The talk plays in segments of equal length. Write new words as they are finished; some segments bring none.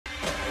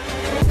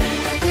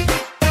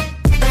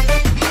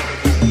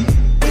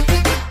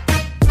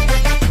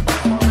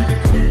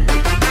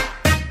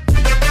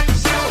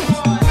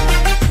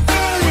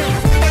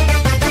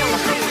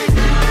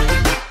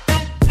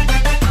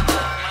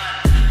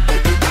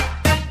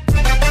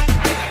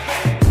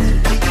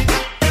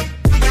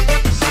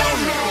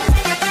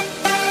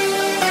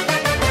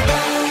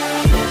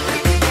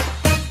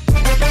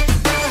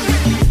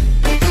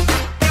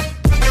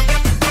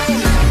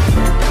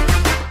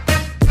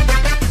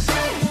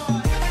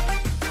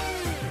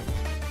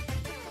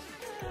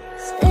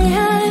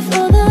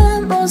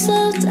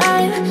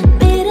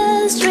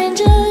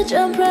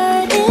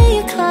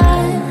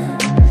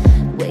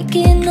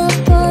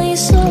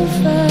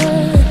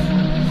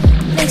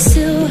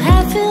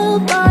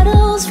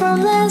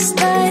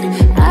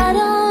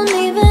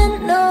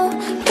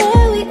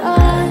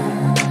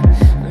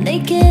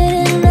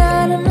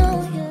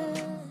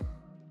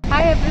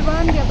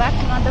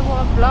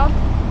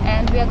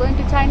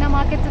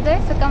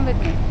come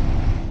with me.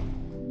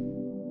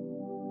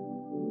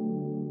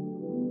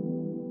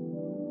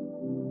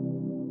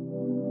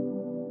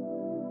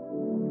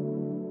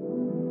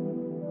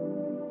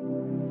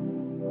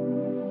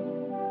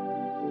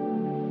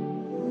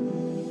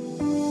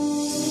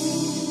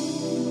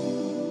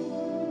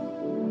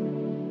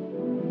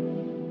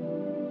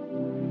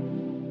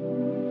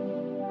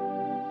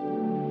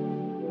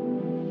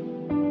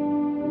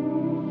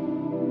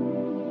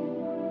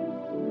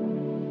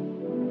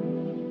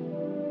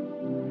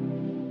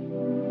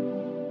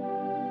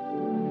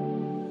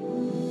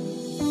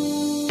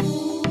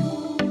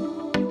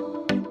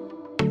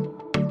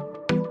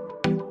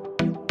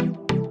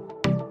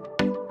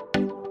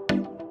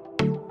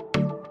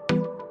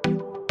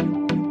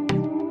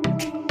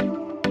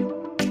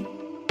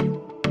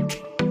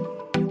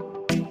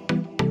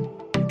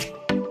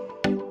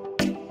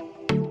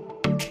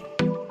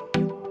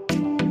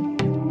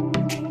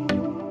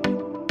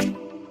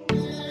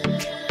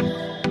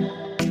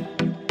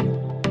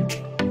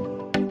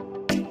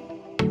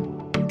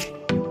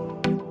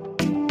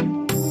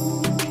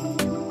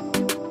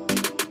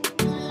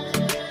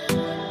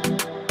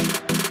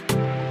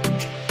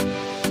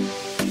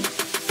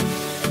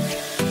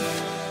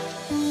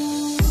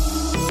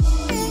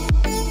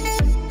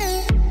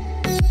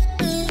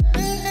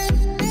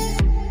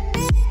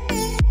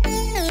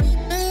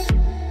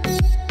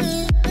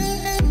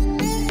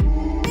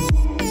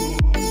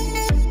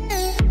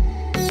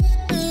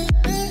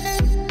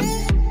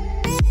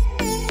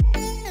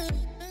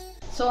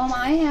 तो हम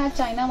आए हैं आज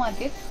चाइना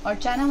मार्केट, और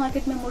चाइना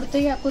मार्केट में मुड़ते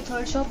ही आपको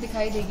थर्ड शॉप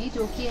दिखाई देगी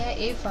जो कि है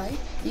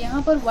A5।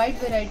 यहाँ पर वाइड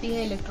वैरायटी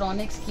है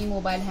इलेक्ट्रॉनिक्स की,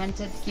 मोबाइल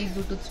हैंडसेट्स की,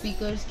 ब्लूटूथ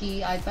स्पीकर्स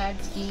की,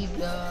 आईपैड्स की,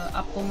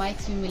 आपको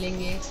माइक्स भी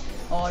मिलेंगे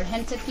और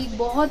हैंडसेट की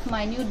बहुत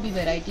माइन्यूट भी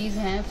वेराइटीज़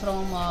हैं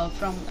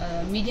from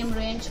medium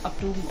range up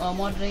to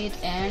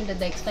moderate and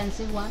the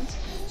expensive once.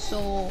 So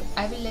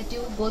I will let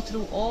you go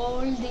through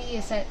all the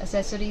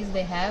accessories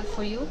they have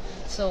for you.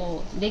 So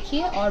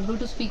देखिए, और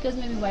ब्लूटूथ स्पीकर्स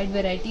में भी वाइड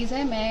वेराइटीज़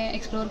है। मैं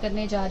explore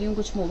करने जा रही हूँ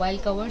कुछ मोबाइल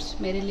कवर्स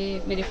मेरे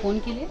लिए, मेरे फ़ोन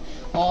के लिए,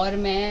 और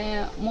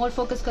मैं मोर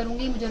फोकस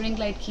करूँगी। मुझे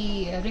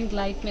रिंग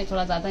लाइट में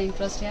थोड़ा ज़्यादा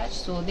इंटरेस्ट है आज।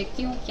 सो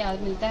देखती हूँ क्या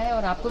मिलता है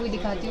और आपको भी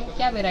दिखाती हूँ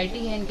क्या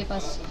वेराइटी है इनके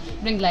पास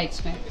रिंग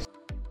लाइट्स में।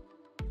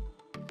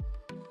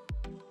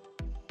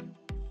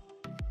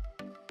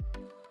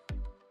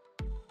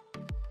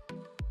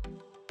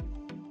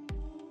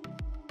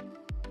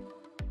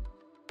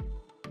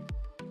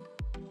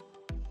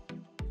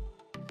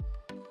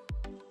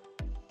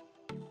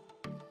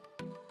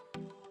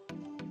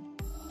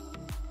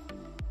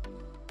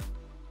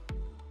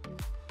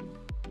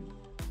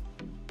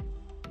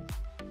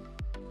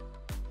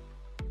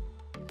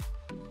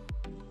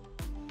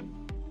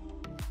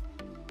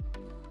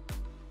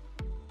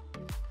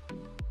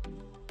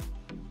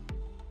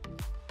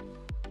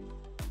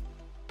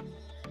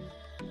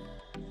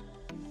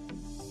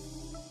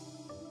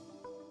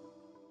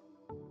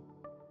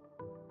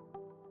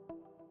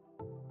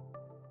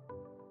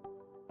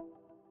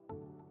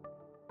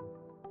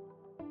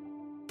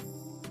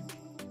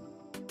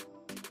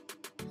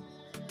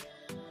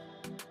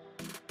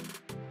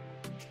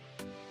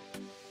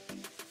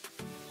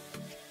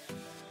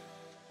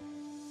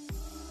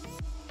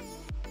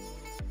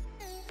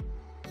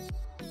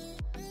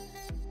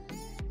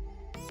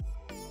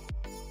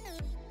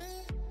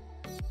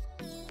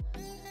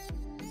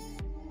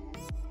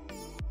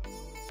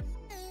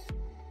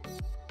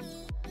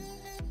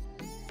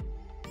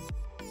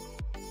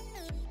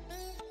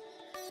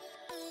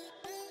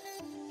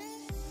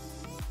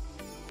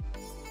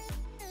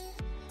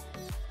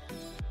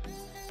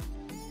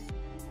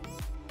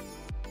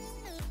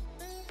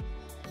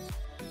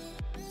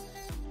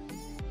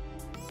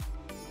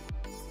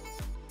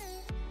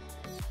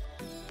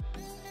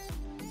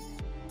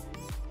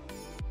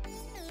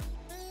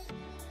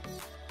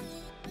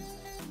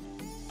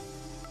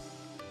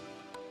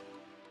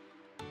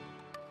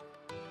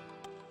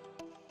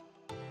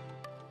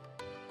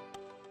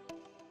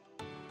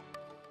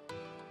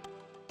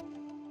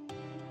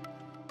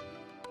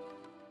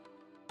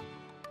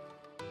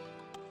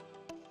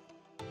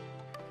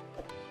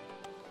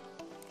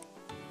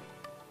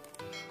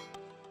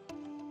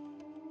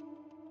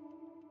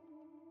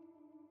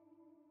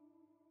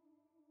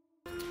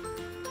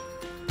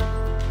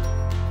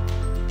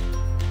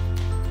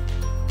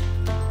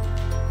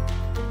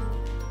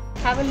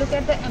 Have a look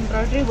at the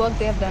embroidery work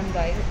they have done,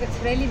 guys. It's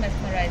really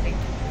mesmerizing.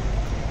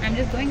 I'm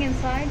just going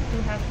inside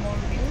to have more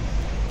views.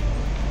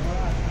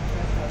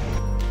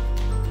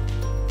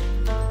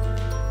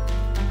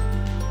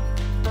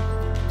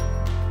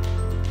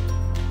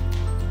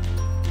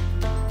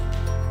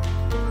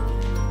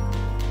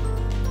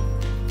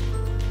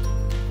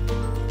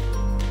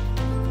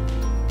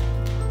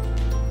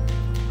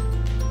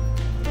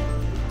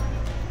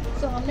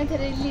 हमने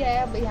खरीद लिया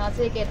है अब यहाँ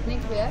से एक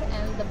ethnic wear,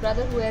 and the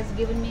brother who has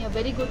given me a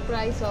very good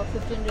price of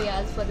 15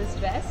 riyals for this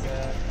dress.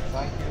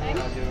 Thank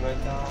you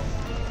right now,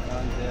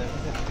 and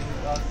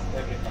visit us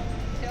every time.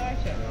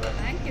 Sure.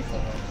 Thank you so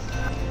much.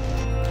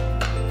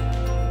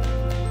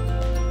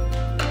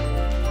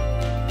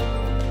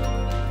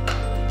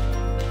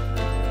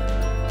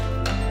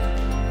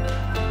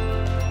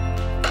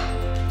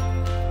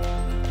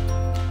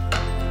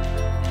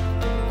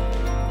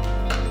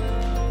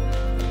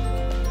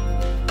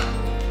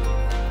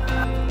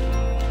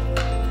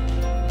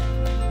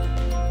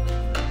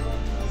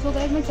 So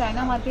guys मैं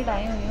China market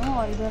I हुई हूँ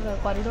और इधर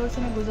corridor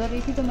से मैं गुजर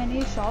रही थी तो मैंने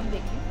ये शॉप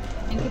देखी।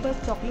 इनके पास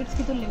चॉकलेट्स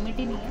की तो लिमिट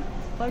ही नहीं है,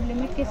 पर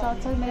लिमिट के साथ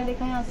साथ मैंने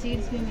देखा यहाँ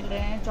सीड्स भी मिल रहे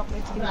हैं,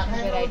 चॉकलेट्स की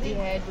डिफरेंट वेराइटी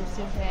है,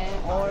 जूसेस हैं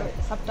और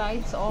सब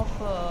टाइप्स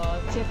ऑफ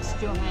चिप्स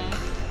जो हैं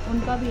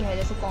उनका भी है,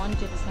 जैसे कॉर्न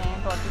चिप्स हैं,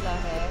 टॉर्टिला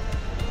है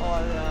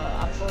और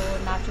आपको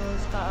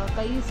नाचोस का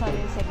कई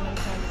सारे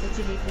सेगमेंट्स हैं, जैसे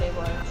चिली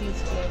फ्लेवर,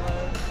 चीज़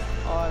फ्लेवर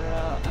और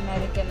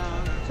अमेरिकना,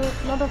 so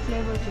lot of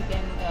flavours you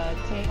can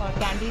take. और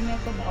कैंडी में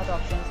तो बहुत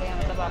ऑप्शंस हैं,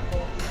 मतलब आपको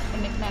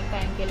निकनैक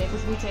टाइम के लिए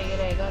कुछ भी चाहिए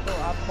रहेगा तो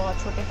आप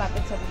बहुत छोटे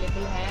पैकेट्स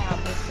अवेलेबल हैं, आप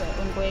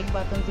उनको एक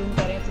बार कंज्यूम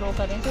करें, थ्रो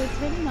करें, so it's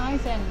really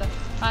nice and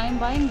I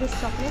am buying this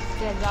chocolates,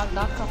 they are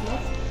dark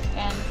chocolates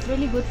and it's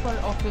really good for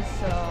office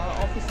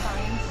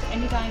times.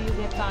 Anytime you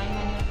get time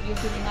and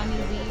you're feeling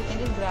uneasy, you can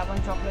just grab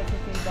one chocolate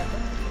to feel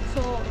better.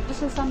 So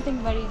this is something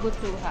very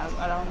good to have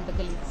around the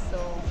colleagues,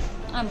 so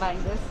I'm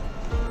buying this.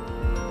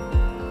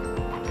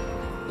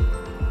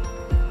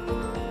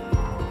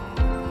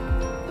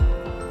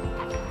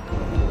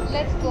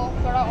 Let's go,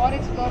 थोड़ा और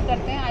explore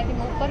करते हैं। I think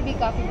ऊपर भी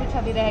काफ़ी कुछ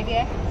अभी रह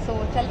गया है, सो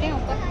चलते हैं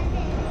ऊपर।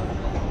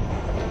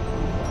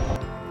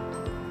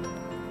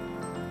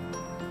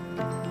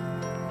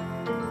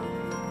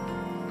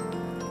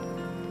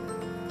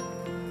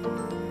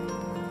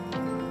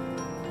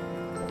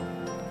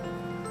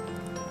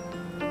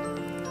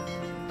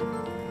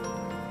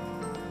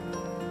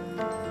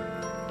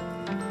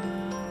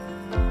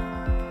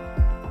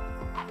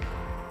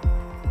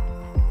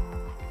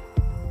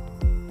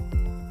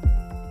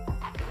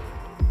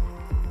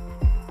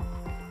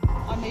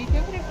 मेरी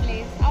फेवरेट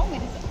प्लेस, आओ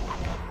मेरे साथ।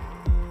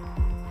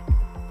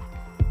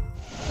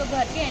 तो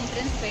घर के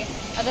एंट्रेंस पे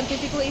अगर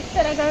किसी को इस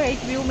तरह का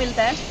एक व्यू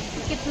मिलता है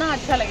तो कितना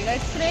अच्छा लगेगा।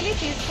 It's really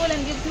peaceful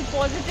and gives you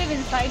positive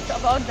insights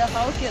about the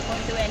house you are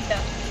going to enter.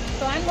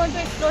 So I am going to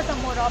explore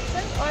some more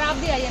options और आप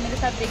भी आइए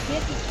मेरे साथ, देखिए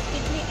कि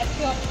कितनी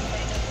अच्छी ऑप्शन है।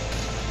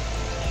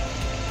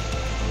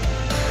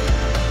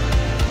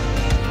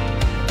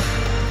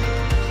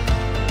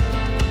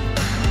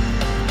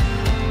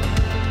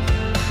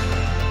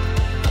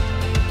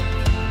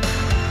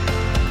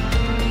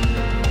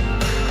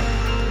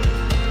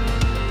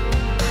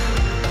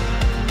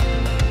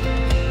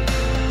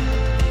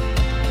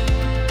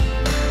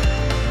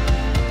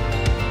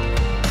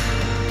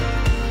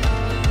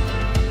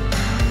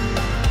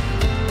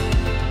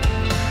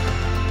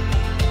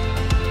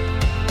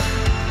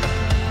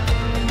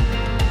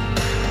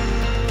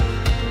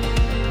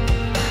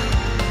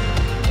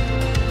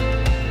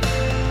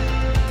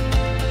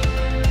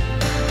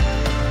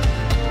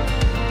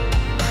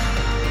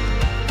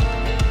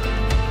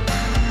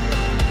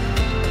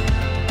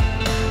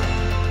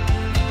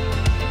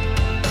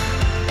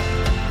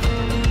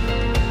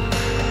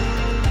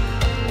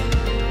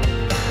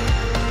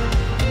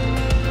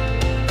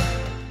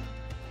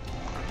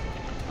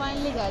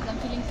 Finally guys, I'm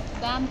feeling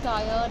damn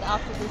tired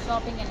after the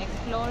shopping and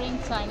exploring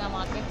China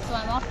market, so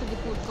I'm off to the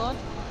food court.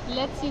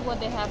 Let's see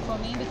what they have for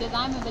me because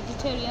I'm a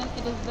vegetarian.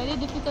 It is very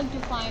difficult to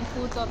find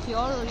foods of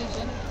your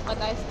origin,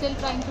 but I'm still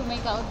trying to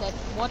make out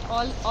that what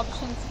all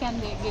options can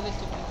they give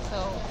it to me.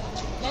 So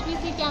let me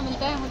see क्या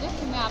मिलता है मुझे,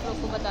 फिर मैं आप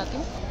लोग को बताती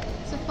हूँ.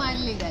 So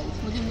finally guys,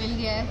 मुझे मिल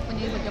गया है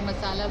paneer butter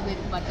masala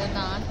with butter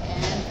naan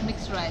and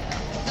mixed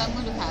raita. So I'm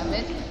going to have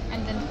it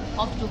and then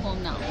off to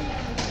home now.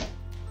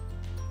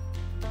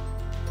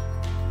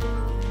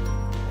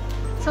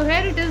 So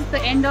here it is, the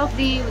end of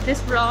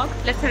this vlog.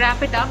 Let's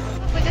wrap it up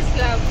with this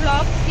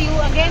vlog. See you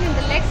again in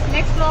the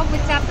next vlog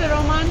with chapter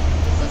Oman.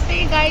 So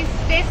stay guys,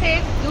 stay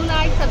safe, do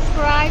like,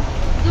 subscribe,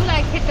 do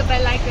like, hit the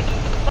bell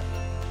icon.